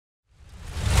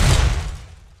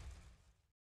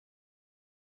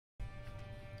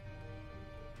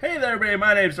Hey there, everybody,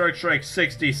 my name's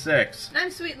DarkStrike66. And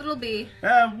I'm Sweet Little Bee.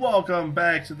 And welcome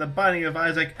back to the Binding of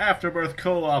Isaac Afterbirth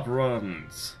co-op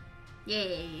runs.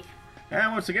 Yay.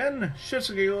 And once again, shits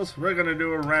and giggles, we're gonna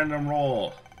do a random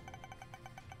roll.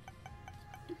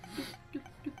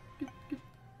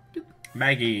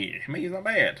 Maggie's not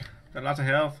bad. Got lots of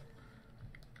health.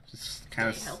 Just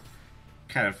kind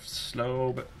of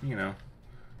slow, but you know.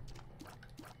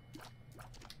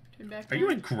 Turn back. Are you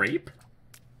a grape?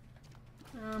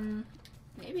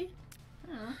 Maybe. I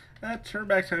don't know. That turn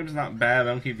back time's not bad.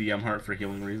 I don't keep the heart for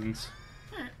healing reasons.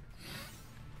 Alright.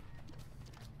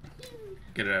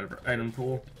 Get it out of our item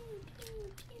pool.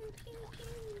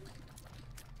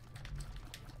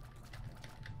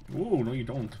 Ooh, no you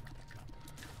don't.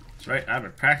 That's right, I've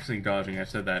been practicing dodging. I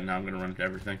said that, and now I'm gonna run into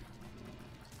everything.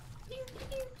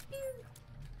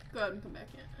 Go out and come back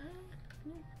in.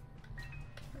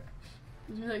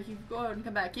 Like, you go out and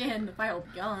come back in, the fire will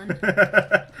be gone.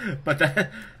 But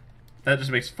that just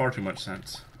makes far too much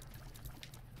sense.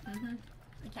 I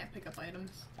can't pick up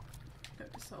items.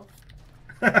 Note to self.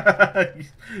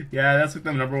 Yeah, that's like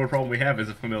the number one problem we have as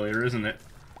a familiar, isn't it?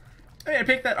 Hey, I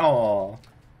picked that. Aw.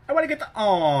 I want to get the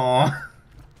aw.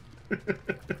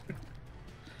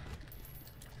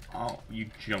 Oh, you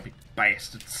jumpy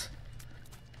bastards.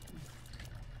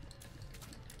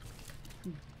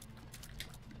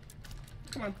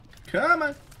 Come on. Come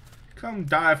on. Come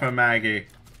die for Maggie.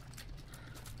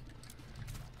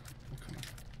 Oh, come on.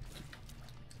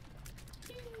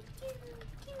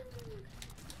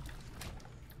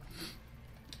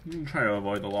 You can try to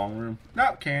avoid the long room.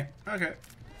 No, can't. Okay.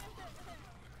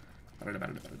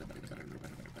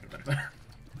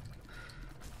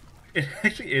 It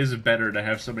actually is better to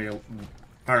have somebody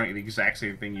firing the exact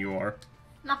same thing you are.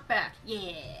 Knockback,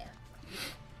 yeah.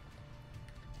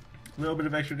 A little bit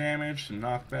of extra damage, some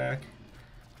knockback.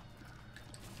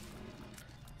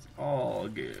 It's all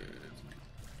good.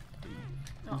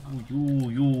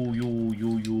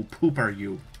 You pooper,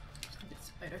 you. Stupid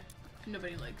spider.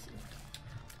 Nobody likes you.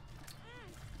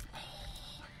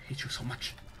 Oh, I hate you so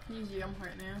much. Use your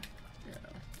heart now. Yeah.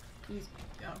 Use.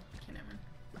 Oh, can't ever.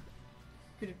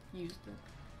 Could have used it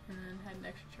and then had an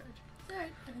extra charge. It's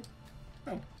alright, go ahead.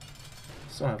 Oh.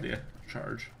 Still have the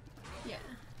charge. Yeah.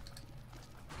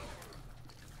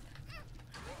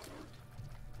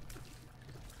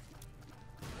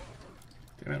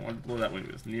 Damn it, I wanted to blow that when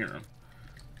it was near him.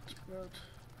 But...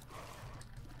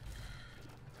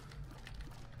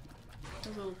 That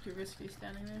was a little too risky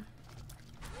standing there.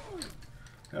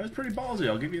 That was pretty ballsy,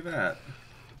 I'll give you that.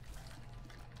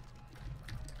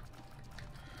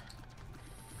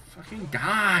 Fucking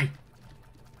die!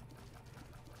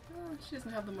 Oh, she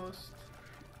doesn't have the most.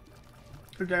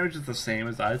 Her damage is the same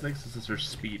as Isaac's, it's just her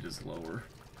speed is lower.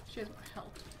 She has more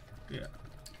health. Yeah.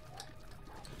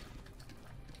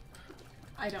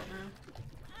 I don't know.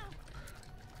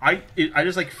 I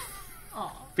just like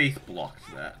Aw. faith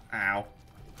blocked that. Ow.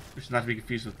 Which is not to be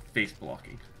confused with face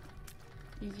blocking.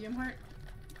 Museum heart.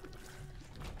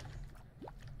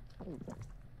 What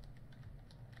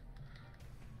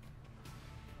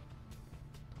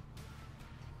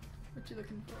you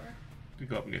looking for? You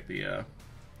go up and get the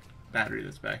battery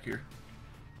that's back here.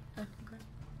 Oh, okay.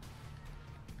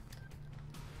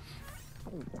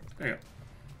 There you go.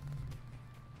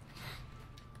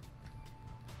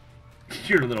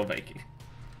 You're a little Viking.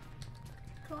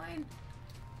 Coin.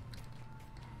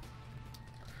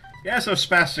 Yeah, so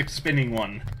spastic spinning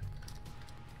one.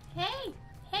 Hey!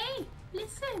 Hey!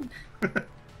 Listen! Oh,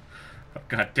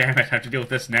 God damn it, I have to deal with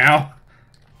this now.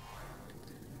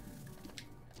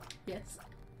 Yes.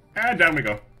 And down we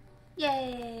go.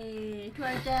 Yay! To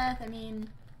our death, I mean...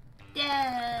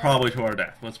 death! Probably to our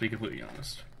death, let's be completely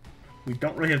honest. We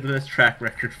don't really have the best track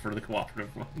record for the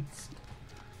cooperative ones.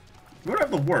 We don't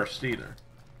have the worst, either.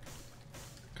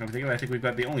 Come to think of it, I think we've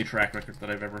got the only track record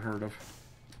that I've ever heard of.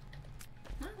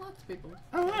 Not lots of people.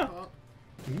 Oh, yeah.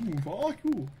 Fuck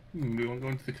you. We want to go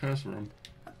into the curse room.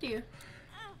 Up to you.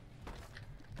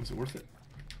 Is it worth it?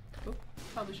 Oh,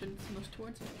 probably shouldn't smush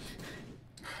towards it.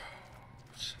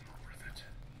 It's not worth it.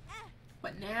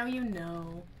 But now you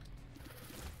know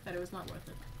that it was not worth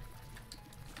it.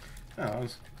 Oh, I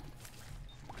was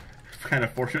kind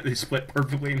of fortunately split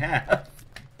perfectly in half.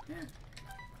 Yeah.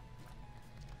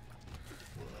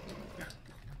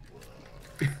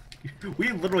 We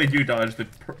literally do dodge the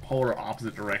polar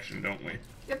opposite direction, don't we?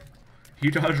 Yep.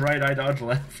 You dodge right, I dodge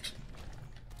left.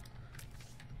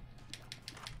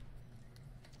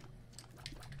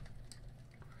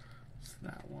 It's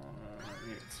that one.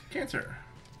 It's cancer.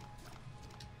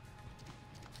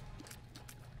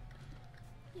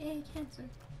 Yay, cancer.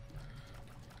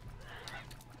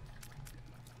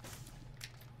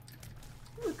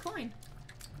 coin.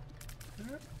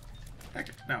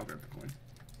 Now I'll grab the coin.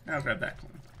 Now I'll grab that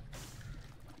coin.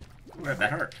 I'll grab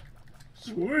that heart.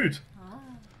 Sweet!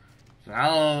 Ah.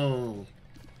 Oh!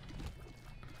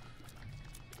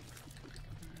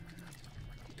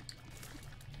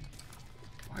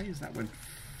 Why is that one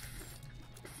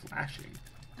flashing?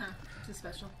 Ah, it's a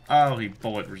special. Oh, he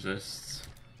bullet resists.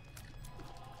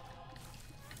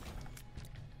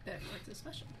 Therefore, it's a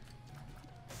special.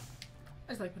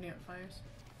 I just like putting out fires.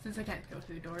 Since I can't go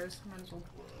through doors, I might as well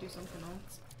do something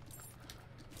else.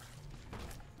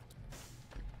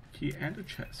 Key and a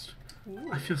chest.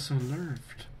 Ooh. I feel so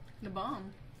nerved. The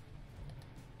bomb.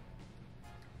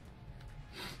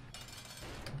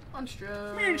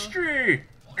 Monstro. Mystery!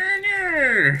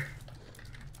 Ernie!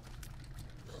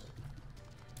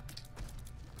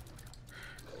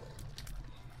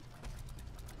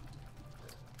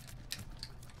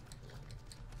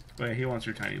 Wait, he wants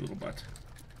your tiny little butt.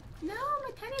 No,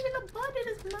 my tiny little butt, it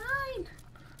is mine!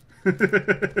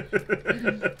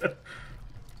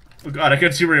 Oh god, I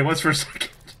couldn't see where he was for a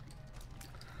second.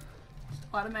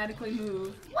 Automatically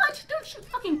move. What? Don't shoot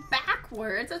fucking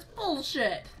backwards! That's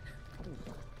bullshit!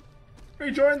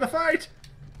 Rejoin the fight!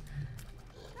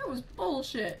 That was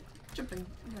bullshit. Jumping,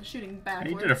 shooting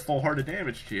backwards. And he did a full heart of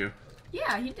damage to you.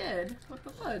 Yeah, he did. What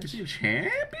the fudge? Is he a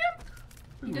champion?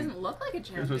 He doesn't look like a I was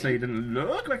champion. gonna say he didn't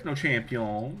look like no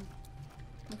champion.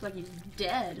 Looks like he's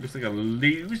dead. Looks like a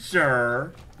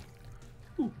loser.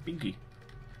 Ooh, binky.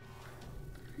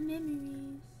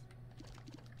 Memories.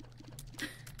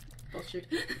 Bullshit.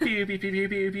 Pew pew pew pew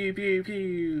pew pew pew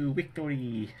pew.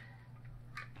 Victory.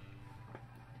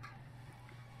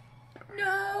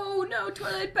 No, no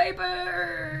toilet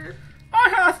paper. I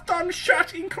have done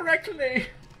shot incorrectly.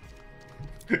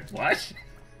 What?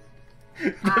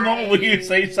 The moment when you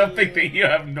say something that you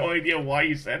have no idea why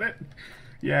you said it?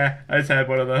 Yeah, I just had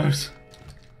one of those.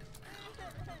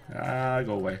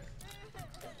 Go away.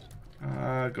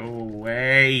 Go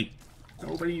away.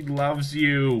 Nobody loves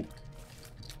you.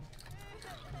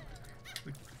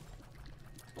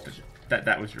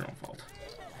 That was your own fault.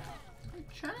 I'm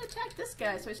trying to attack this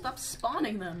guy so he stops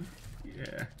spawning them.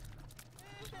 Yeah.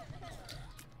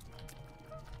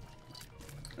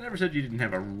 I never said you didn't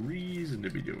have a reason to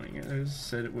be doing it. I just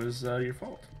said it was your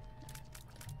fault.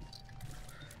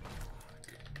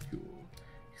 Cool.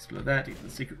 Explode that into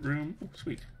the secret room. Oh,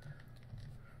 sweet.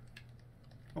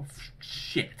 Oh,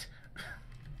 shit.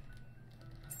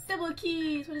 Double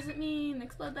keys, what does it mean?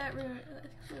 Explode that room.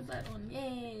 Explode that one.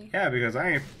 Yay. Yeah, because I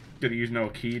ain't gonna use no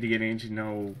key to get into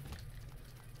no...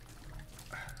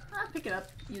 I'll pick it up,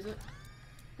 use it,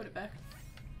 put it back.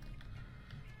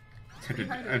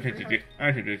 I'm tempted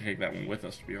to take that one with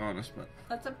us, to be honest, but...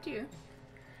 That's up to you.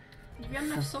 If you have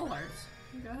enough soul hearts,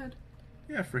 go ahead.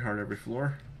 Yeah, free heart every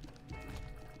floor.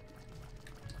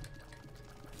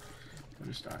 I'll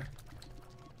just die.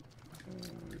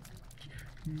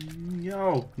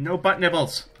 No, no butt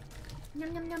nibbles.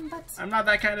 Yum yum yum butts. I'm not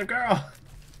that kind of girl.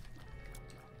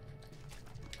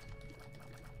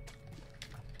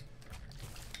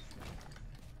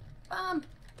 Bomb.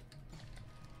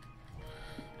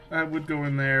 I would go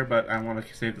in there, but I want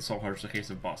to save the soul hearts in case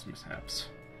of boss mishaps.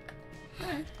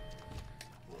 Okay.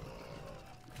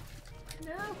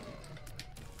 No.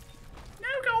 No,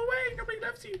 go away! Nobody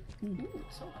loves you. Ooh,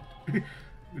 soul heart.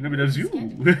 Nobody loves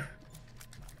you.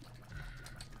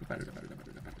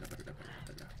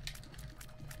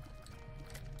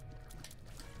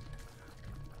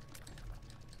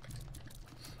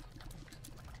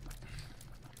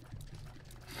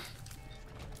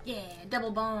 Yeah,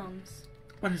 double bombs.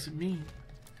 What does it mean?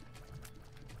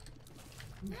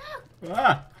 No.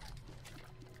 Ah!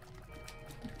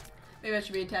 Maybe I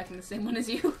should be attacking the same one as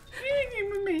you.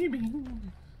 Maybe.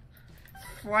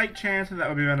 Slight chance that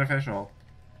would be beneficial.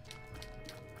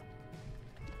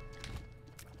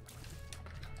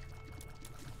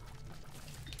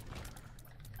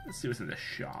 Let's see what's in the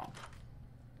shop.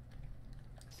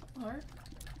 Soul heart.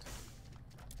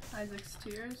 Isaac's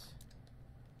tears.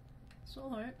 Soul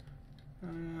heart.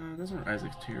 Those aren't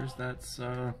Isaac's tears. That's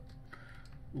ooh,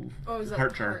 Oh, is that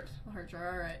heart jar. Heart. A heart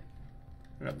jar. All right.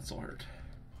 I got the soul heart.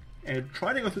 And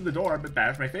try to go through the door, but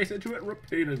bash my face into it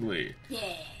repeatedly.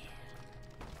 Yeah.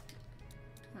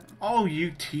 Oh,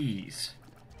 you tease.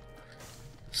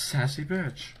 Sassy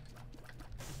bitch.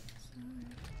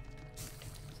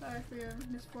 Sorry for your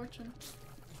misfortune.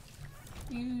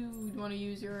 You want to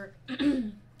use your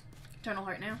eternal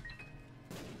heart now?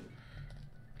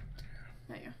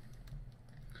 There you go.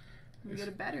 We get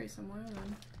a battery somewhere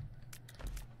then.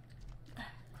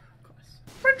 Of course.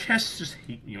 Francesca just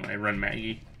hate me when I run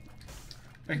Maggie.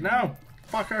 Like, no!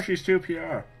 Fuck her, she's too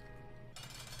pure.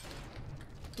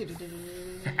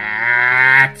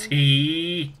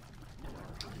 Fatty.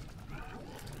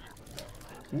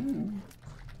 Ooh.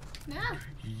 No.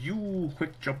 You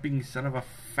quick jumping son of a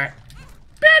fat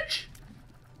bitch!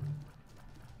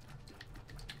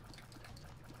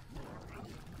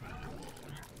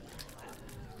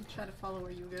 Try to follow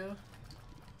where you go.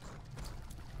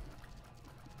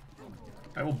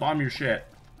 I will bomb your shit.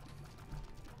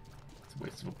 It's a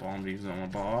waste of a bomb to use on a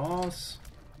boss.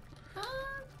 Alright.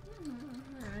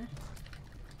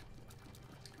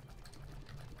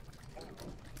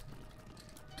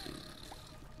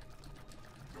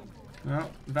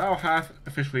 Well, thou hast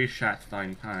officially shot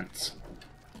thine pants.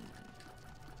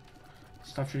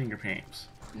 Stop shooting your pants.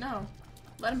 No.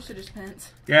 Let him shoot his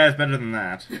pants. Yeah, it's better than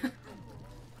that.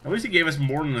 At least he gave us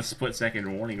more than a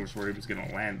split-second warning of where he was going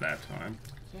to land that time.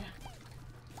 Yeah.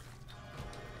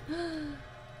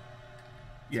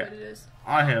 Yeah. What it is.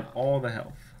 I have all the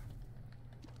health.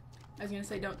 I was gonna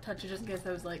say don't touch it just in case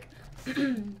I was like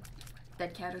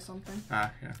dead cat or something.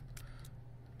 Ah, yeah.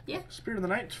 Yeah. Spirit of the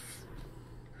Night.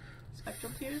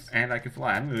 Spectral tears. And I can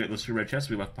fly. I'm gonna get those 2 red chests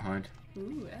we left behind.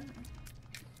 Ooh, yeah.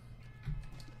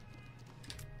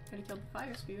 Already killed the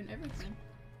fire spew and everything.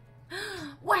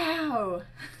 Wow!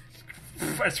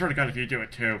 I swear to God, if you do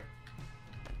it too.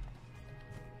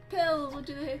 Pills, what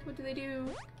do they do?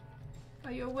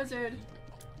 Are you a wizard?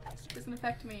 Doesn't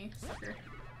affect me, sucker.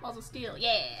 Balls of steel,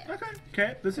 yeah!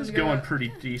 Okay, this is going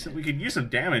pretty decent. We could use some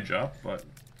damage up, but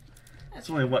it's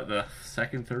only, what, the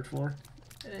 2nd, 3rd floor?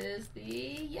 It is the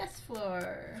yes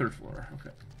floor. 3rd floor, okay.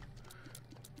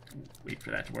 Wait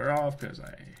for that to wear off, because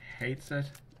I hate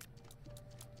it.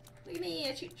 Look at me,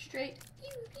 I shoot straight. Pew,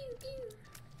 pew, pew.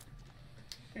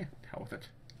 Yeah, hell with it.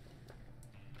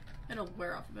 It'll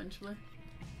wear off eventually.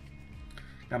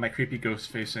 Got my creepy ghost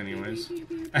face anyways.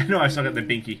 I know I still got the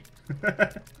binky.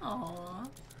 Aww.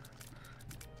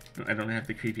 I don't have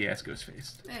the creepy ass ghost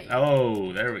face. There you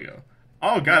go. There we go.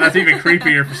 Oh god, that's even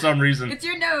creepier for some reason. It's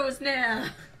your nose now.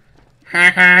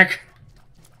 Hack hack.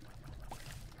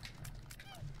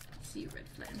 See you, red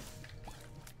flame.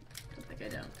 Don't think I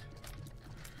don't.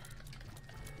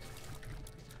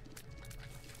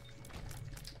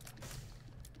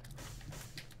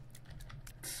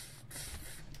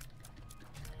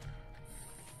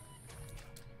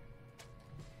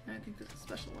 I think there's a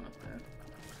special one up there.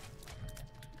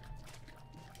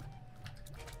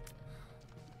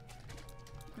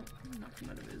 Oh, not from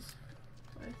out of his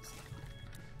place.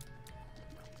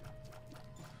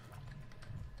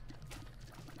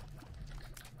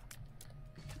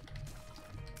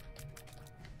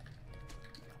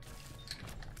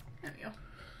 There we go.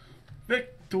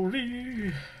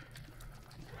 Victory!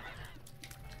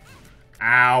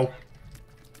 Ow!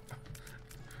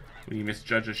 When you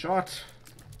misjudge a shot.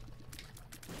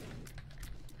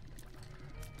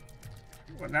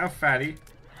 What now, fatty?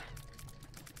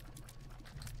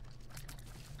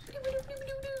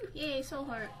 Yay, soul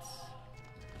hearts.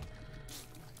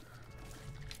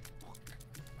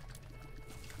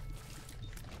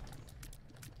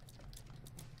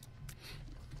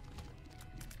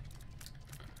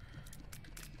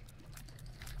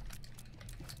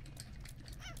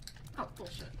 Oh,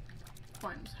 bullshit.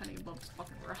 Fine, I'm just hiding above this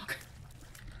fucking rock.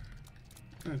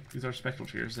 These are spectral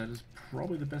tears. That is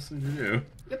probably the best thing to do.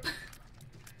 Yep.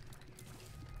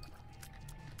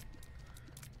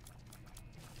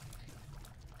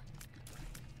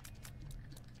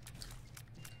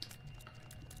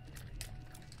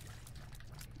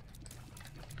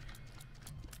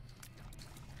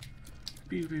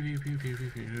 Pew, pew, pew, pew, pew, pew,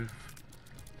 pew.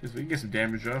 If we can get some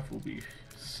damage up, we'll be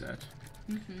set.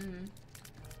 Mm-hmm.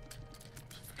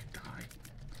 Just fucking die.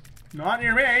 Not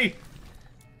near me!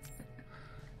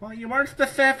 Well, you weren't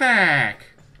specific!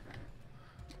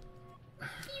 The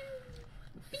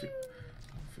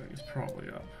thing's probably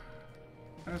up.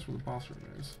 That's where the boss room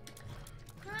is.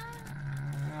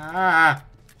 Ah!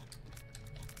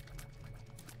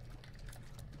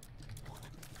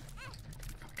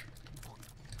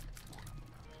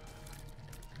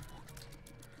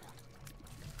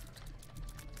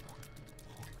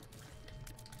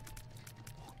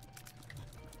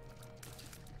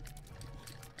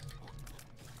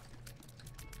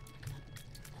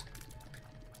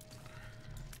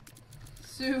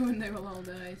 Soon they will all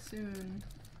die, soon.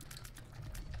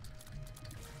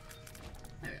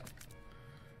 There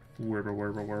we go. Werba,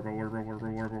 werba, werba, werba,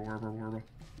 werba, werba, werba, werba.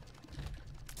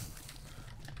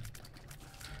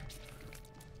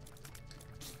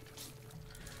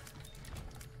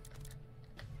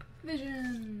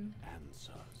 Vision!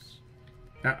 Answers.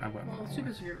 Ah, I'm going Well, the super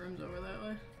way. secret room's over that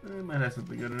way. It might have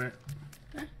something good in it.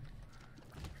 Could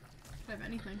have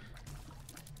anything.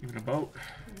 Even a boat.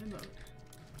 In the boat.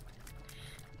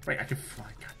 Right, I can fly.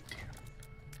 God damn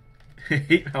it. I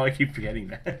hate how I keep forgetting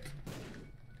that.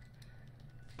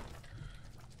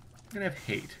 I'm gonna have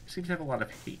hate. It seems to have a lot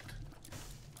of hate.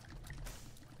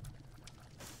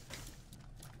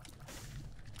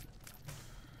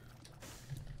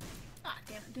 Ah,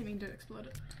 damn it. Didn't mean to explode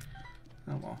it.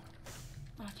 Oh well.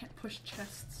 Oh, I can't push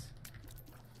chests.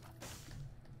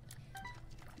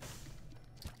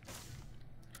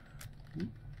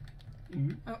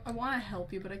 I want to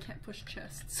help you, but I can't push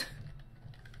chests.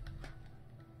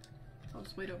 So I'll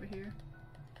just wait over here.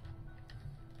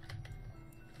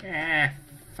 Yeah,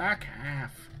 fuck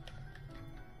off.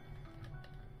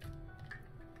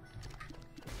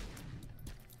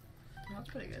 Oh, that's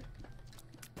pretty good.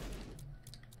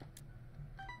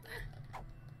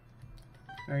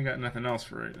 I ain't got nothing else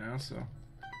for right now, so.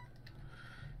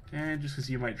 And just because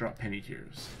you might drop penny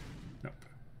tears. Nope.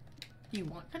 You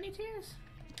want penny tears?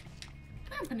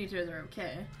 Penny tears are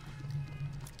okay.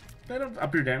 They don't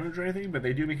up your damage or anything, but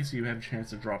they do make it so you have a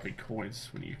chance of dropping coins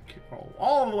when you roll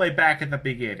all the way back at the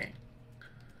beginning.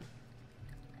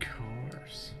 Of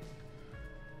course.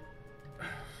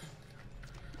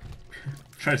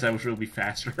 Try to decide which will be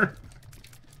faster.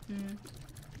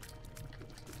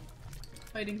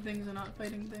 Fighting things and not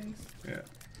fighting things. Yeah.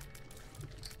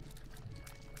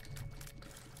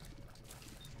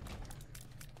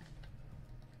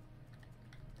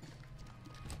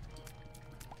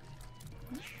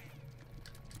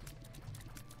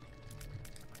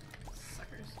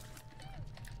 Suckers.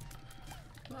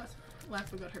 Well,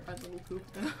 laugh we got hurt by the little poop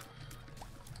though.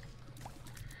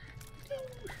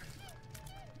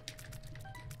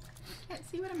 Can't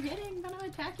see what I'm hitting, but I'm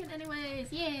attacking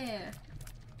anyways. Yeah.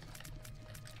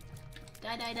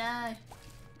 Die, die, die.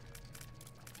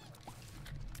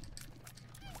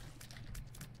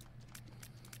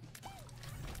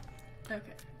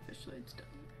 Okay, officially it's done.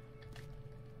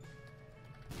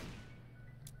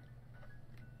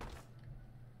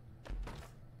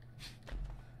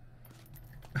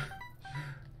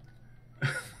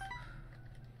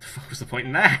 What was the point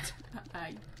in that?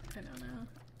 I don't know.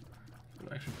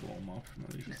 I'll actually blow them up. No,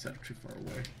 you should set it too far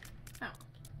away. Oh.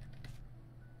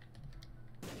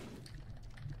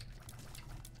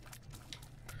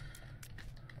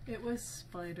 It was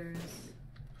spiders.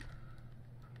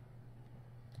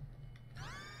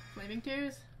 Flaming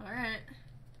tears? Alright.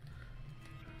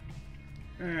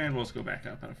 And we'll just go back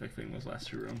up and fix those last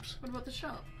two rooms. What about the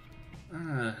shop?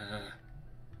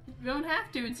 You don't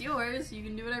have to, it's yours. You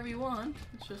can do whatever you want.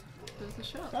 It's just, there's the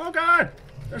shop. Oh god!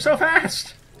 They're so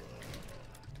fast!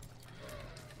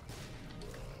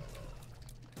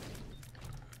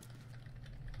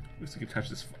 At least we can touch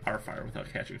this our fire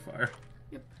without catching fire.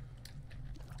 Yep.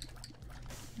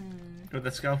 You know what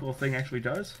that scalpel thing actually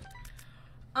does?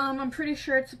 I'm pretty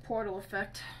sure it's a portal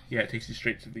effect. Yeah, it takes you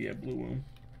straight to the blue womb.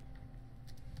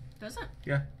 Does it?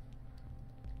 Yeah.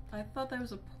 I thought that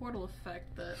was a portal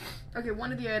effect that... Okay,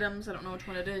 one of the items, I don't know which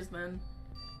one it is then.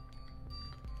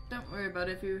 Don't worry about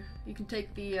it. If you can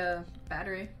take the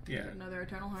battery. Yeah. Get another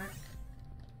Eternal Heart.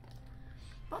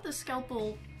 About the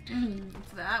scalpel,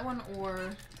 it's that one,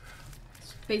 or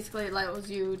basically it allows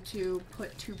you to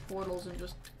put two portals and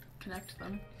just connect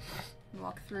them and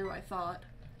walk through. I thought.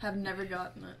 Have never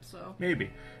gotten it, so. Maybe.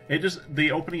 It just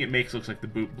the opening it makes looks like the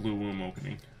blue womb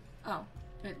opening. Oh.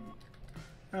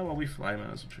 Oh well, we fly.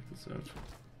 Might as well check this out.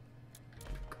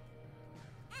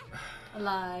 A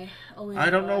lie. Always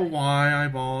I don't a know lie. why I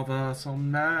bother so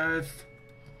math.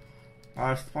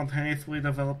 I've spontaneously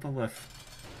developed a lift.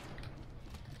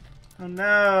 Oh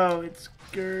no, it's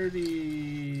Gertie.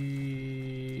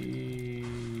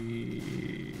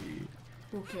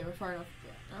 Okay, we're far enough.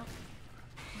 Yeah, oh.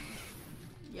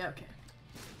 Yeah, okay.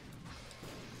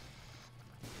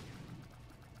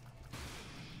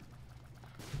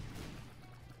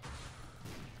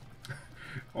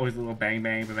 Always little bang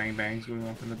bang bang bangs going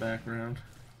off in the background.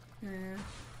 Yeah.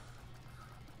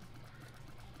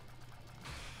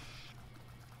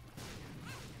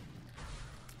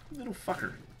 Little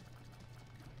fucker.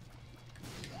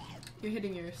 You're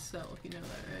hitting yourself, you know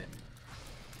that, right?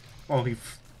 Oh, he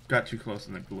got too close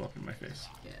and then blew up in my face.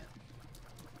 Yeah.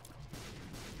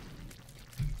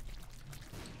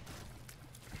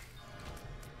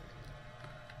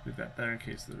 Leave that there in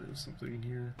case there is something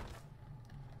here.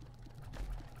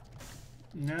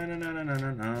 No, no, no, no, no,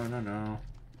 no, no, no, no.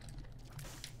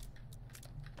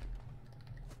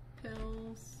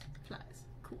 Pills, flies.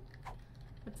 Cool.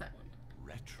 What's that one?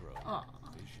 Retro Aw.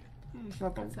 vision. It's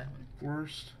not the What's that one?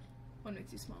 worst. What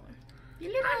makes you smaller? You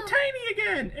little. I'm tiny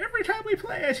again! Every time we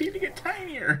play, I seem to get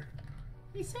tinier.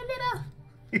 You're so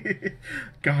little.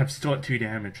 God, I'm still at 2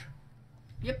 damage.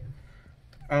 Yep.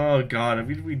 Oh god, if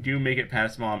we do make it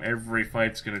past Mom, every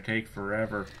fight's gonna take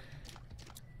forever.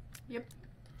 Yep.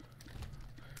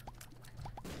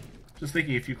 Just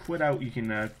thinking, if you quit out, you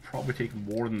can probably take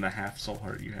more than the half soul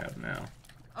heart you have now.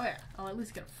 Oh yeah, I'll at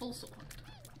least get a full soul heart.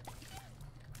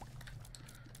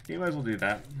 You might as well do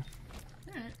that.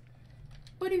 Alright.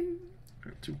 Ba-doo.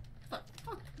 Two. Fuck.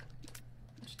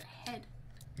 Just a head.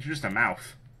 You're just a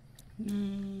mouth.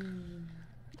 Mm.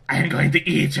 I'm going to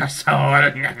eat your soul!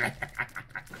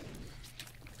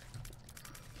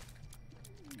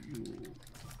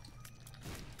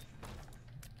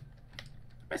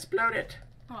 Explode it!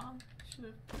 Aw, should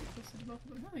have listened to both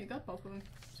of them. Oh, you got both of them.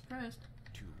 Surprised.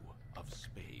 2 of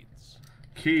spades.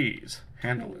 Keys.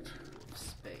 Handle it.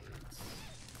 Spades.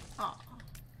 Aw.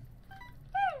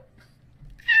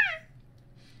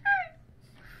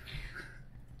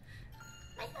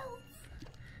 My nose.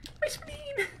 My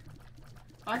spleen!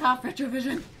 I got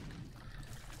retrovision.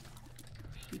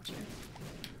 Hate you.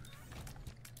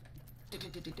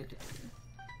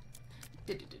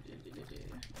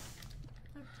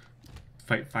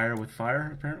 Fight fire with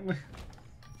fire, apparently.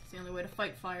 It's the only way to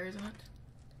fight fire, isn't it?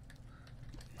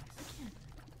 Yes, I can.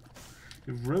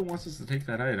 It really wants us to take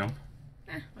that item.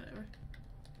 Whatever.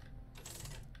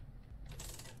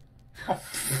 Oh.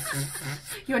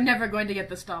 You're never going to get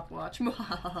the stopwatch. What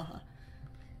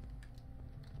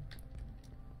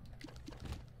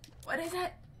is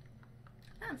it?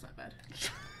 That's not bad.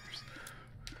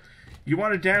 You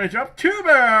want to damage up? Too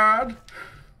bad!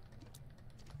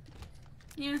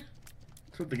 Yeah.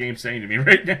 That's what the game's saying to me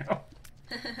right now.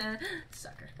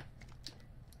 Sucker.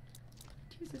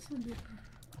 Jesus, so beautiful.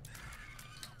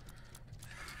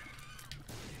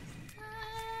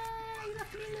 You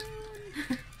left me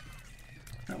alone.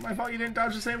 Not my fault you didn't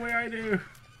dodge the same way I do.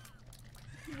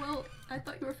 Well, I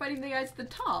thought you were fighting the guys at the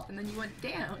top, and then you went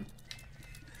down.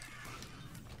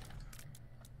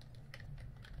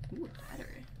 Ooh, a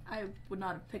battery. I would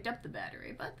not have picked up the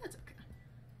battery, but that's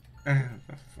okay.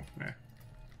 Nah.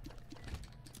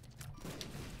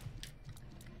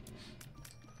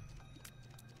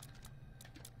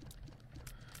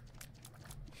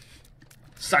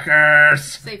 Suckers!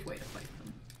 Safe way to fight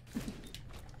them.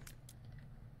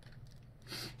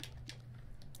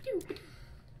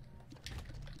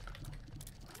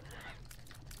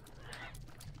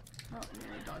 Oh, I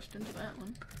dodged into that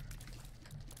one.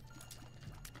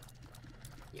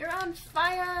 You're on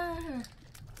fire!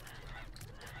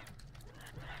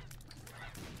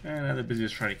 And now they're busy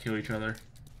just trying to kill each other.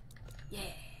 Yeah.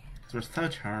 So it's so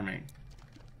charming.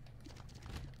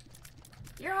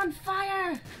 You're on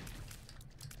fire!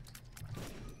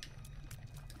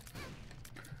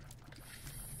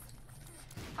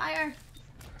 Fire!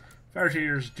 Fire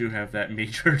cheaters do have that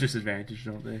major disadvantage,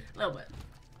 don't they? A little bit.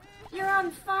 You're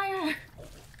on fire!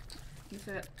 You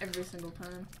say that every single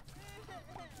time.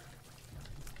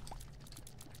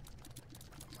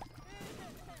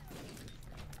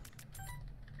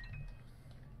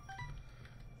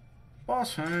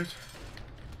 Boss fight.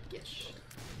 Gish.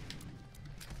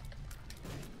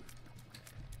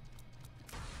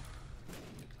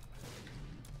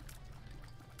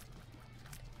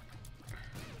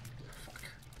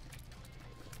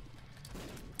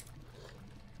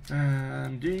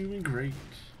 I'm doing great.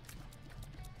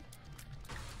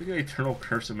 Look at the eternal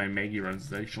curse of my Maggie runs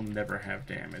that she'll never have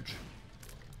damage.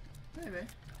 Maybe.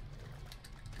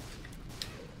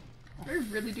 We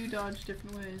really do dodge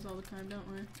different ways all the time, don't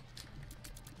we?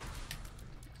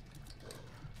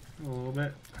 A little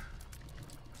bit.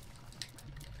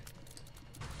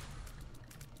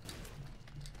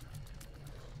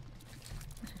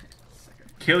 Sucker.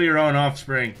 Kill your own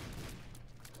offspring.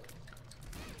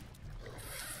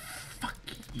 Fuck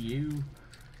you.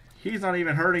 He's not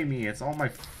even hurting me. It's all my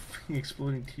fucking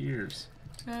exploding tears.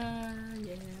 Yeah.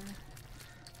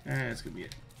 It's gonna be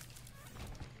it.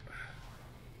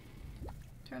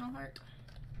 Eternal heart.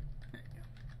 There you go.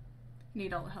 You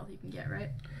need all the health you can get, right?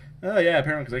 Oh yeah,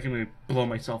 apparently because I can really blow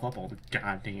myself up all the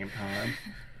goddamn time.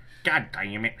 God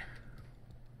damn it.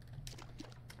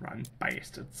 Rotten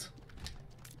bastards.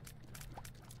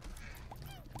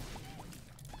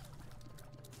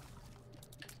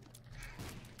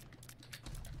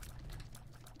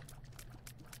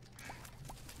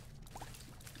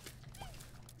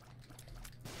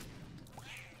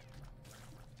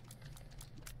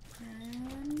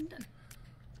 And done.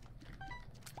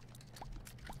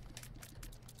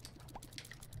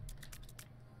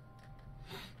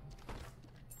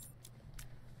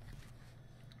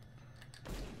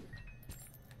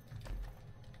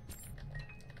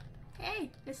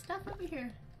 Hey, there's stuff over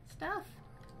here. Stuff.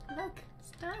 Look,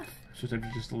 stuff. It's just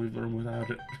tempted just to leave the room without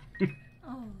it.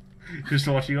 Oh. Just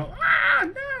to watch you go, ah,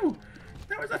 No!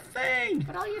 That was a thing!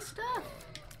 Put all your stuff.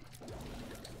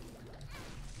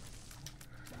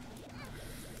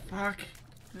 Fuck.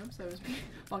 Oops, that was me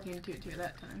walking into it too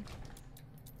that time.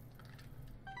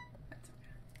 That's okay.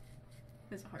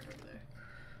 There's a heart over there.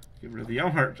 Get rid of the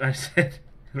yum heart, I said.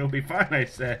 It'll be fine, I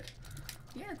said.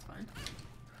 Yeah, it's fine.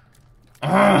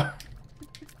 Ah!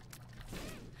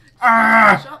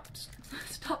 Ah!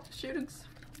 Stop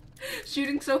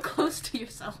shooting so close to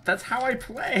yourself. That's how I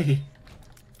play.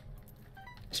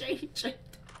 Change it.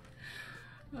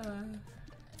 I'm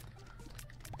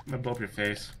gonna blow up your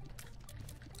face.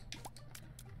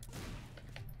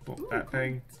 Blow Ooh, that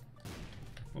thing.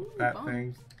 Blow that bombs.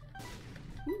 thing.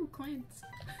 Ooh, coins.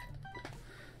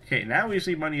 Okay, now we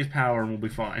see money is power and we'll be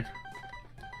fine.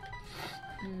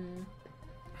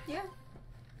 Yeah.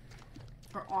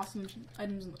 Or awesome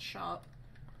items in the shop.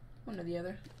 One or the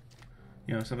other.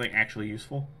 You know, something actually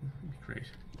useful. That'd be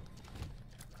great.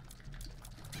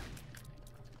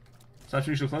 Stop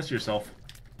being so close to yourself.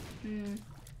 I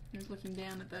was looking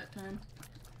down at that time.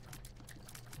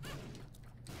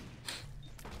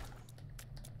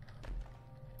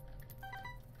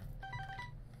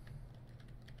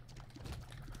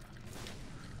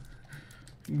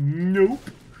 Nope.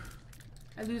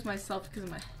 I lose myself because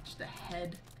of my just a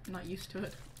head. I'm not used to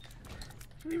it.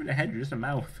 You're not even a head, you're just a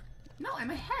mouth. No,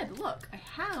 I'm a head. Look, I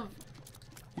have.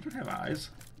 You don't have eyes.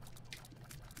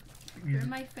 They're in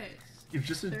my face. You're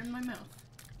just They're a... in my mouth.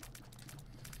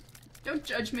 Don't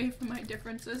judge me for my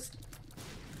differences.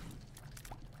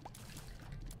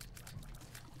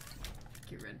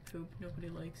 You red poop. Nobody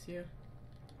likes you.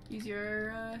 Use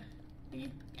your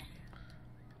thingy.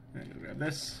 I'm gonna grab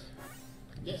this.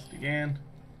 Yeah. Just again.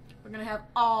 We're gonna have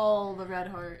all the red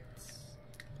hearts.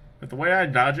 But the way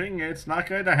I'm dodging, it's not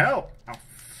going to help. Oh,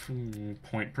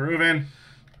 point proven.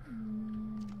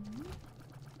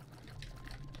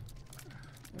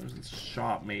 There's this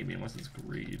shop, maybe, unless it's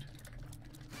greed.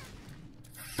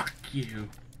 Fuck you.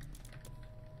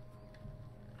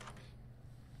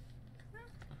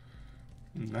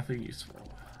 Nothing useful.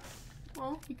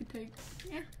 Well, you could take.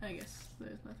 Yeah, I guess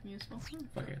there's nothing useful.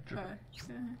 Fuck it, sure.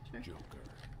 Sure. Joker.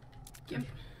 Gimp.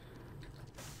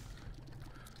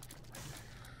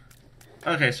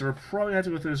 Okay, so we're probably gonna have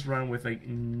to go through this run with like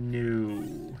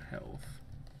no health.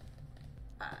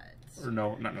 Or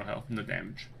no, not no health, no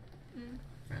damage.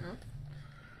 Fair enough.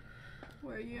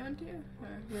 Where are you on to?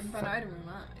 We haven't found an item room,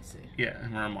 I see. Yeah,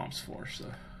 and we're on mom's floor, so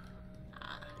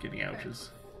getting ouches.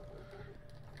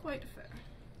 Quite fair.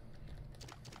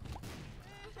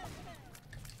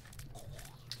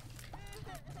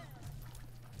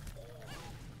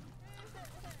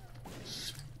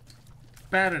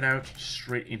 Spat it out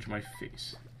straight into my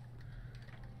face.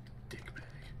 Dickbag.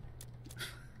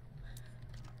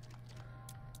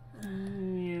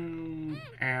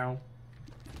 Ow.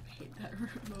 I hate that room,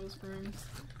 those rooms.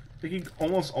 They can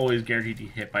almost always guaranteed to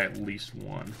hit by at least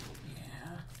one.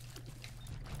 Yeah.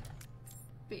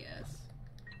 BS.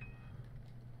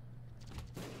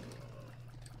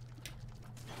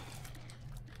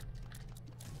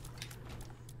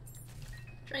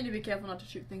 Trying to be careful not to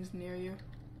shoot things near you.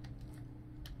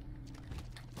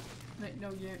 Like,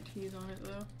 no guarantees on it,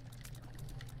 though.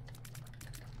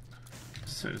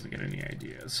 So it doesn't get any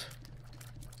ideas.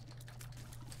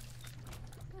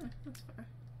 That's fair.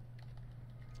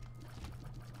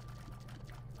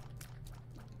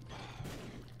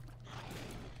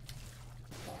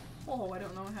 Oh, I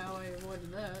don't know how I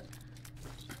avoided that.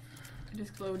 I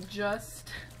just glowed just.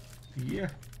 Yeah.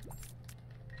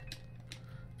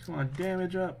 Come on,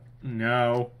 damage up.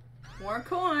 No. More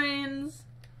coins!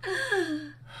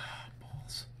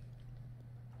 Balls.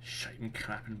 Shite and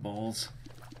clapping balls.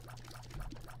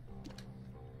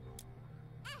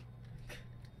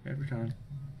 Every time.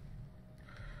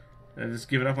 I just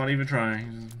give it up on even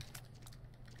trying.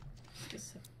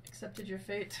 Just accepted your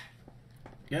fate.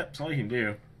 Yep, that's all you can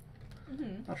do.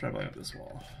 Mm-hmm. I'll try blowing up this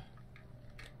wall.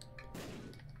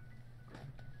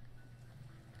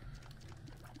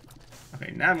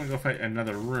 Okay, now I'm gonna go fight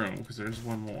another room, because there's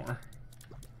one more.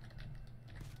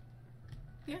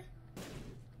 Yeah.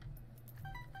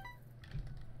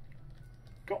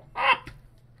 Go up!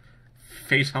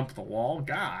 Face hump the wall?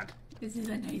 God. This is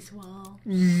a nice wall.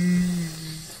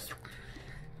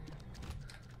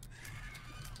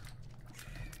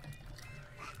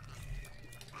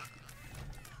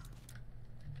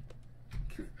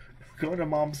 Going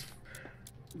to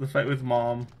the fight with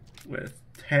mom with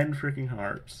 10 freaking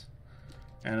hearts,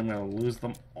 and I'm gonna lose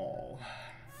them all.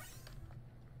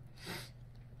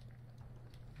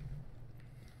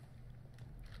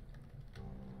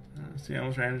 See, I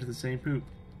almost ran into the same poop.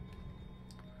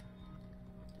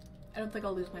 I don't think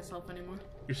I'll lose myself anymore.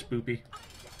 You're spoopy.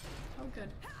 Oh, good.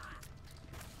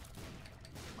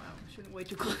 Wow, shooting way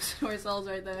too close to ourselves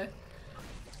right there.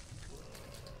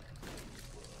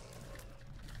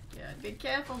 Yeah, be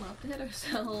careful not to hit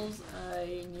ourselves.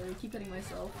 I nearly keep hitting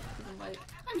myself. I'm like,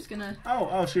 I'm just gonna...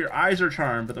 Oh, so your eyes are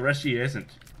charmed, but the rest of you isn't.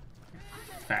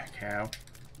 Fat cow.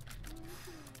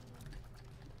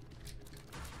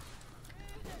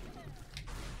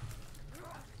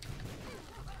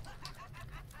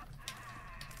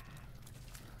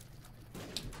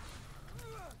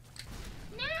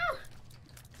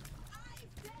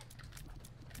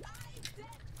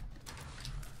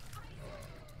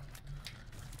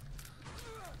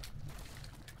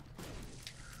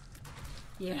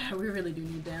 Yeah, we really do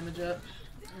need damage up.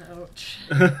 Ouch.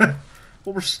 Well,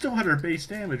 we're still at our base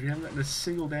damage. We haven't gotten a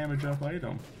single damage up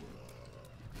item.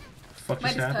 Fuck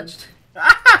just happened?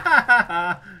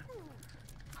 Touched.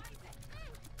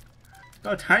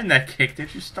 About time that kicked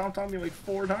it. You stomped on me like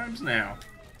 4 times now.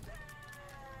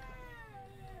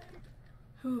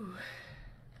 Whew.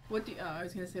 What do you, I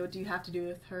was gonna say, what do you have to do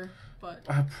with her? But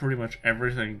Pretty much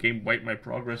everything. Game wiped my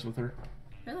progress with her.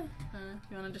 really,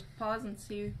 you wanna just pause and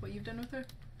see what you've done with her?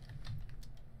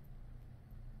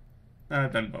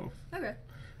 I've done both. Okay.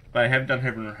 But I haven't done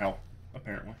Heaven or Hell,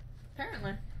 apparently.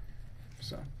 Apparently.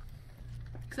 So.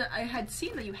 Because I had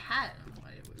seen that you had.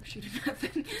 Why we were shooting that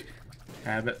thing?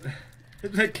 Habit.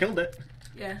 It killed it.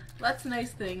 Yeah, that's a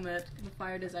nice thing that the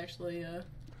fire does actually.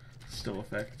 Still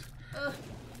effect. Ugh.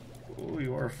 Oh,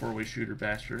 you are a 4-way shooter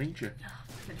bastard, ain't you? Oh,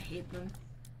 I fucking hate them.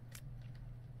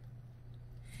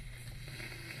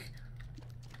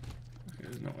 Okay,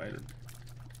 there's no item.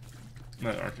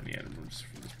 No, there aren't any items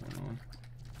from this point on.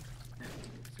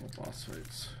 It's all boss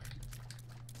fights.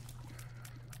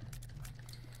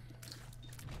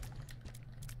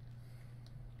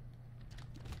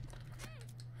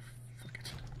 Fuck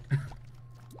it.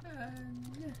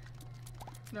 Yeah.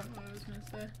 Not what I was gonna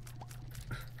say.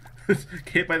 Get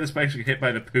hit by the spikes or get hit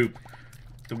by the poop.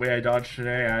 The way I dodged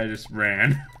today, I just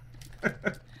ran.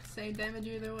 Same damage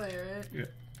either way, right? Yeah.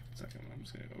 Second, I'm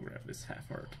just gonna go grab this half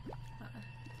heart.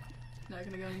 Not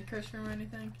gonna go in the curse room or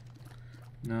anything?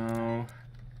 No.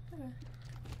 Okay.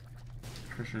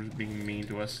 Christian's being mean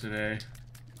to us today.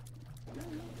 No,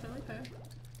 totally fair.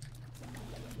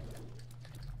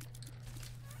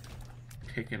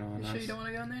 Kicking on You us. sure you don't want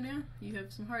to go in there now? You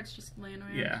have some hearts just laying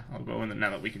around. Yeah, I'll go in there now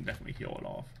that we can definitely heal it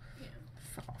off. Yeah.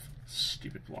 Fuck off.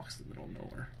 Stupid blocks in the middle of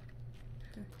nowhere.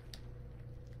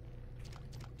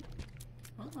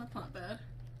 Well, that's not bad.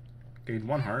 Gained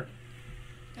 1 heart.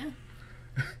 Yeah.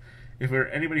 If we were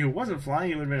anybody who wasn't flying,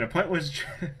 it would have been a pointless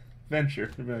venture.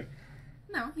 It'd be like,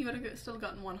 No, you would have still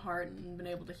gotten 1 heart and been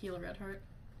able to heal a red heart.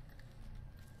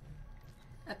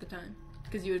 At the time.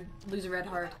 Because you would lose a red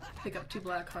heart, pick up 2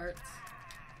 black hearts.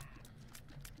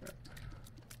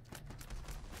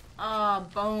 Ah,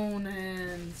 bone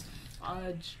hands.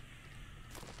 Fudge.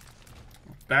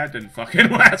 that didn't fucking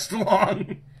last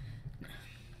long.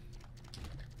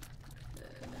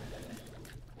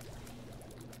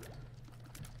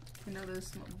 I know there's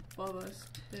some above us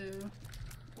too.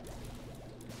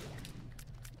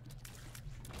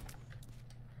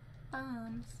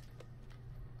 Bombs.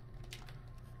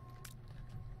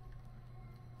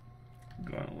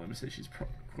 Go on a limb and say she's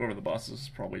whoever the boss is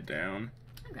probably down.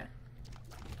 Okay.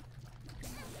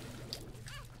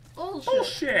 Bullshit.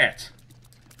 Bullshit!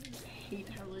 I hate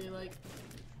how they like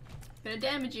gonna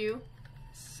damage you,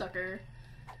 sucker.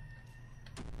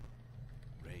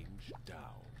 Range down.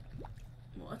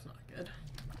 Well, that's not good.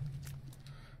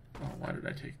 Oh, why did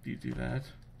I take you do that?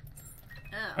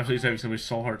 Oh. After he's having so many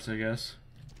soul hearts, I guess.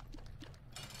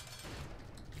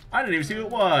 I didn't even see who it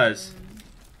was.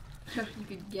 You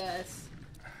could guess.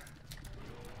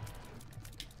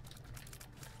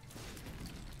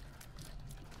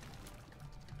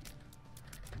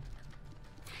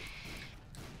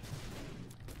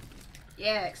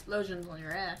 Yeah, explosions on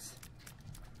your ass.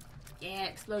 Yeah,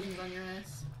 explosions on your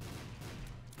ass.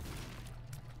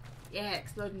 Yeah,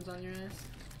 explosions on your ass.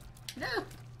 No!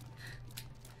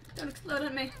 Don't explode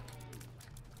on me.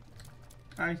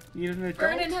 I need an adult.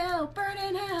 Burn in hell! Burn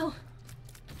in hell!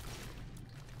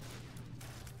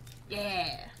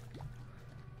 Yeah!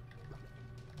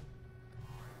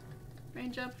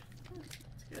 Range up.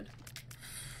 That's good.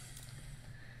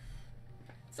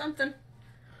 Something.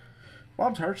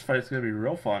 Bob's Hearts fight is gonna be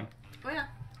real fun. Oh yeah.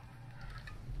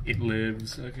 It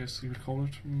lives, I guess you would call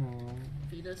it.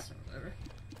 Fetus or whatever.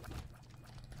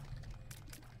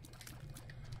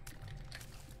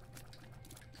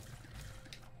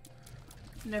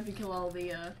 And if you kill all the,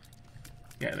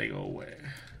 Yeah, they go away.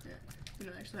 yeah, you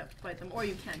don't actually have to fight them, or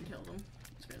you can kill them.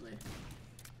 It's really...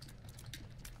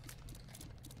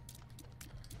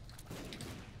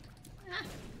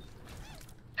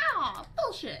 Aw,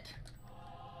 bullshit.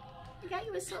 I got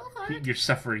you a soul heart. Your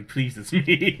suffering pleases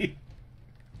me.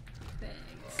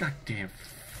 Thanks. God damn.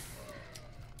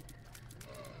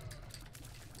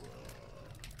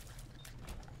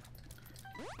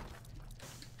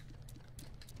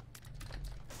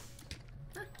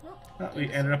 Oh,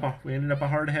 we ended up a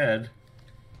hard head.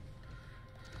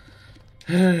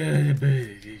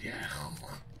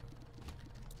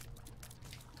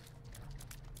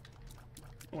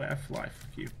 Oh, I fly.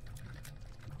 Fuck you.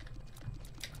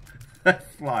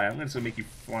 Fly. I'm gonna make you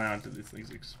fly onto these things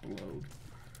and explode.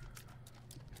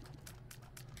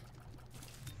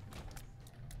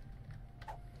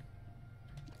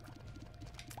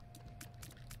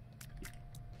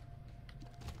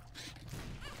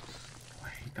 Oh, I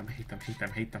hate them, hate them, hate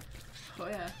them, hate them. Oh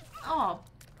yeah. Oh,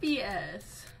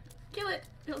 BS. Kill it.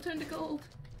 It'll turn to gold.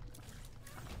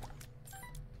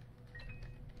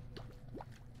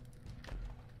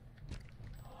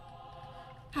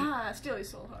 Ah, steal your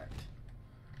soul heart.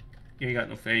 You ain't got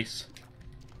no face.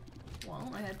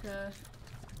 Well, I had to...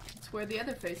 That's where the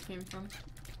other face came from.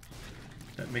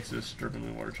 That makes a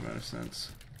disturbingly large amount of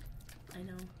sense. I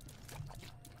know.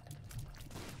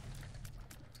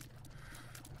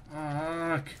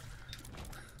 Fuck.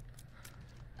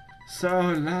 So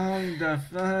long to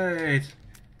fight.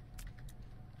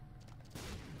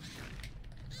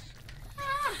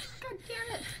 Ah, God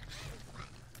damn it.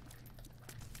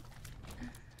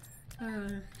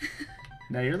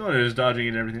 Now you're the one who's dodging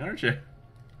and everything, aren't you?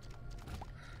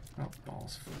 Oh,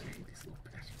 balls. Fuck, I hate these little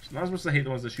bastards. I'm not supposed to hate the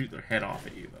ones that shoot their head off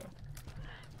at you,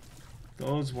 though.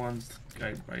 Those ones,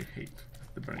 I hate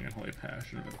the burning unholy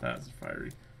passion, but that's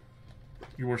fiery.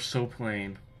 You are so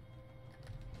plain.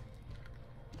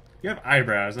 You have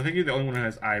eyebrows. I think you're the only one who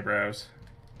has eyebrows.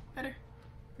 Better.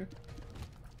 Okay.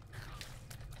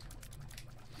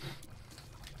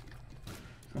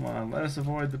 Come on, let us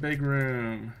avoid the big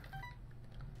room.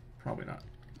 Probably not.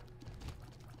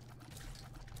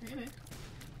 Maybe.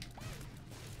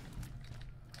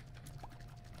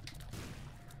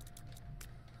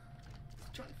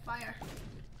 Join fire.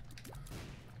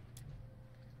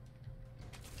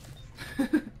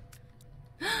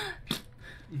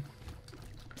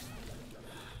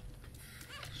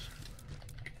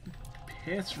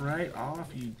 Piss right off,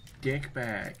 you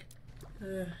dickbag.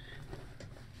 This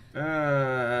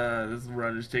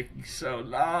run is taking so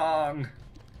long.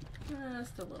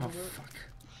 Just a little Oh, bit. fuck.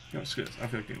 No, screw this. I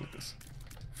feel like dealing with this.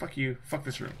 Fuck you. Fuck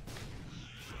this room.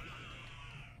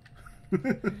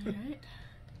 Alright.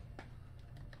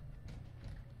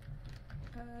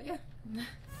 Yeah.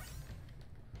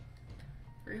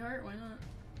 Free heart, why not?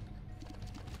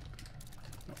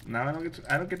 Now I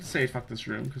don't get to say fuck this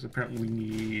room because apparently we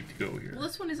need to go here. Well,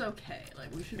 this one is okay.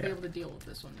 Like, we should be Yeah. able to deal with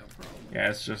this one, no problem. Yeah,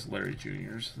 it's just Larry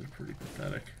Jr.'s. They're pretty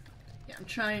pathetic. Yeah, I'm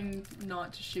trying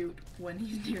not to shoot when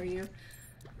he's near you.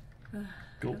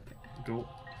 Go. Okay. Go.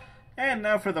 And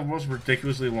now for the most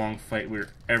ridiculously long fight we're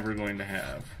ever going to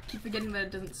have. Keep forgetting that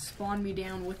it doesn't spawn me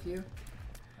down with you.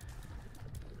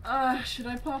 Should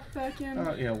I pop back in?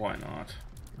 Yeah, why not?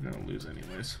 We're gonna lose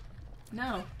anyways.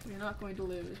 No, we're not going to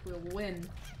lose. We'll win.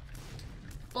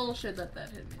 Bullshit that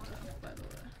hit me, by the way.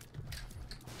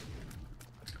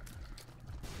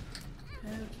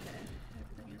 Okay,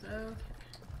 everything is okay.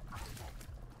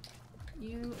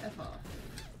 You F off.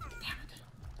 Damn it.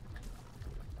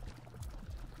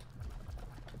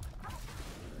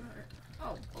 Alright.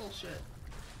 Oh, bullshit.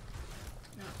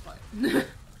 You're not fight.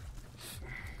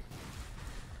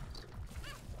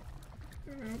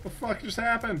 What the fuck just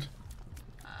happened?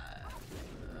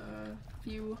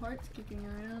 Few hearts kicking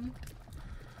around.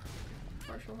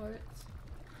 Partial hearts.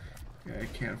 Yeah, I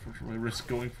can't unfortunately risk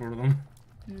going for them.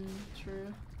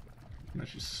 True. Unless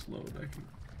she's slowed, I can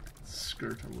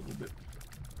skirt a little bit.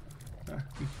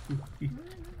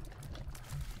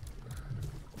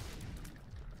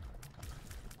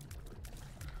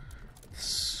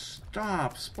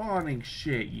 Stop spawning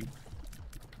shit, you...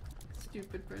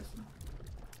 Stupid person.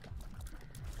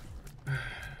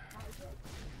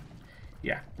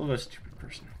 Yeah, we'll go stupid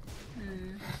person.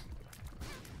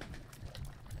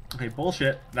 Okay,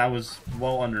 bullshit. That was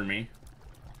well under me.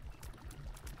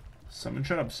 Summon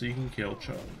Chubb so you can kill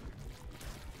Chubb.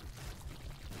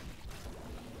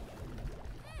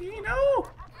 You know?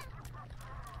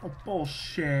 Oh,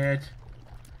 bullshit.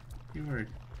 You are a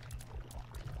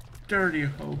dirty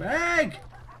hoe bag.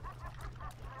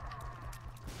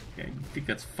 Yeah, you think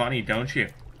that's funny, don't you?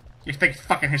 You think it's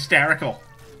fucking hysterical.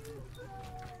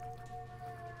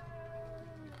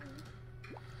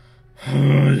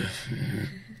 Want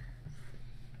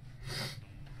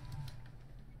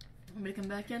me to come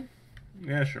back in?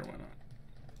 Yeah, sure, why not?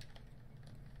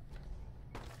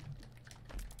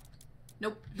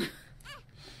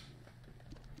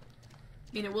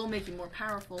 I mean, it will make you more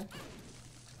powerful.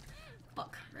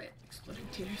 Fuck, right? Exploding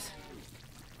tears.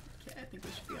 Okay, I think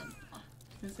we should be on.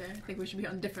 I think we should be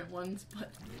on different ones, but.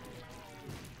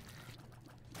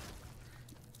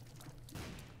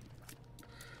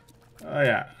 Oh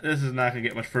yeah, this is not gonna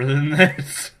get much further than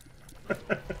this.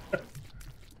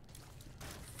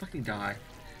 Fucking die.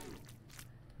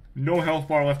 No health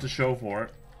bar left to show for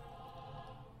it.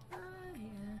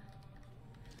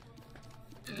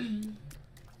 Yeah.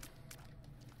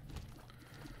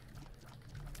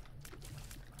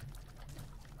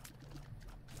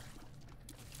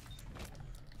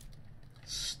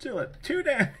 Still at 2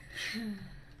 damage.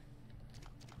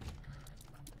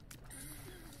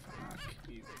 Fuck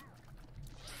you.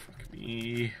 Fuck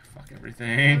me. Fuck I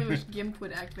everything. really wish Gimp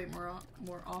would activate more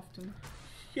often.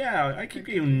 Yeah, I keep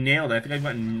getting nailed. I think I've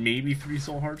gotten maybe 3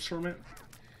 soul hearts from it.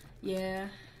 Yeah.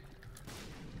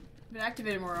 If it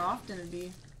activated more often, it'd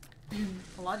be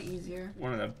a lot easier.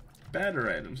 One of the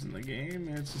better items in the game.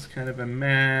 It's just kind of a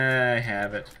meh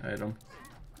habit item.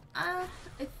 I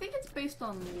think it's based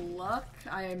on luck.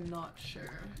 I am not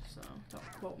sure, so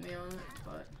don't quote me on it,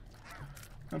 but...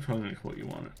 I'm probably gonna quote you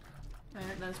on it.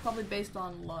 Alright, then it's probably based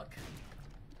on luck.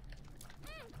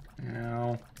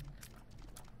 Ow.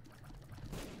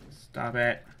 Stop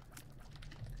it.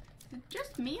 Is it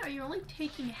just me? Are you only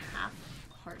taking half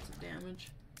hearts of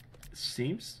damage? It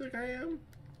seems like I am.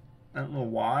 I don't know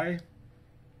why.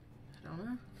 I don't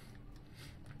know.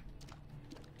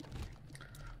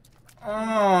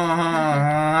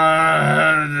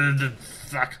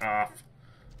 Fuck off.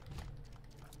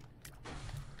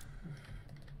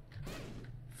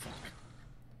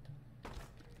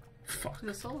 Fuck. With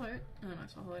a soul heart. Oh no,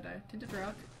 soul heart die. Tinted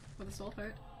rock with a soul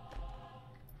heart.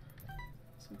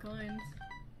 Some coins.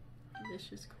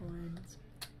 Delicious coins.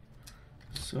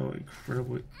 So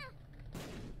incredibly.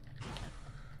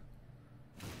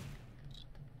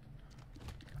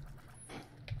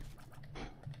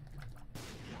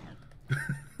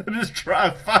 Just try.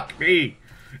 Fuck me.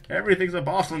 Everything's a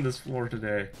boss on this floor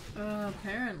today.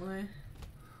 Apparently.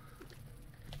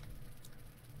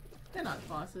 They're not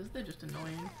bosses, they're just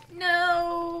annoying.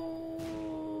 No!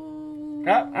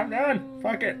 Oh, I'm done.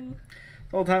 Fuck it.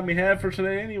 All the time we have for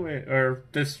today anyway. Or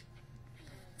this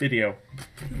video.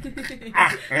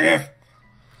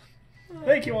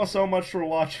 Thank you all so much for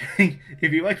watching.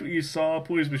 If you liked what you saw,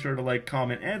 please be sure to like,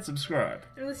 comment, and subscribe.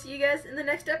 And we'll see you guys in the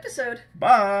next episode.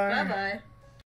 Bye. Bye-bye.